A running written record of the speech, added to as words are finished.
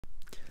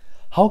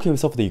How can we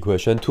solve the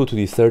equation 2 to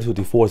the third to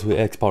the fourth to the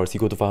x power is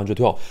equal to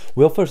 512?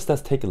 Well, first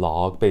let's take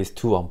log base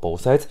 2 on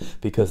both sides,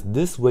 because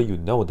this way you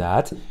know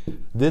that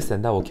this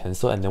and that will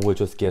cancel, and then we'll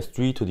just get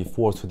 3 to the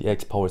fourth to the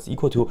x power is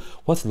equal to,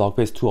 what's log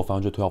base 2 of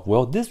 512?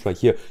 Well, this right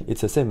here, it's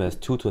the same as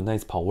 2 to the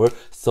 9th power,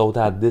 so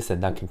that this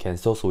and that can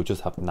cancel, so we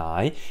just have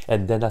 9.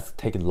 And then let's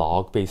take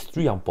log base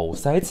 3 on both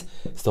sides,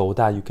 so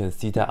that you can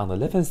see that on the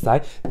left hand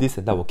side, this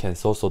and that will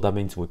cancel, so that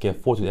means we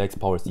get 4 to the x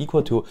power is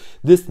equal to,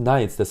 this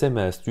 9 is the same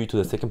as 3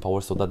 to the 2nd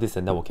power, so that this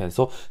and that will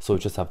cancel, so we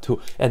just have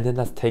 2. And then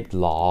let's take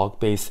log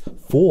base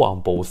 4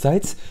 on both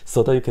sides,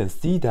 so that you can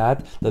see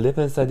that the left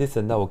hand side, this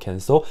and that will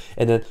cancel,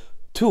 and then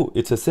 2,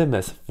 it's the same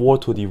as 4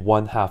 to the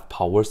 1/2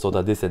 power, so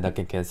that this and that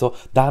can cancel.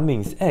 That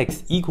means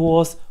x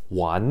equals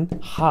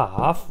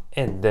 1/2,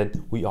 and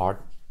then we are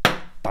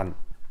done.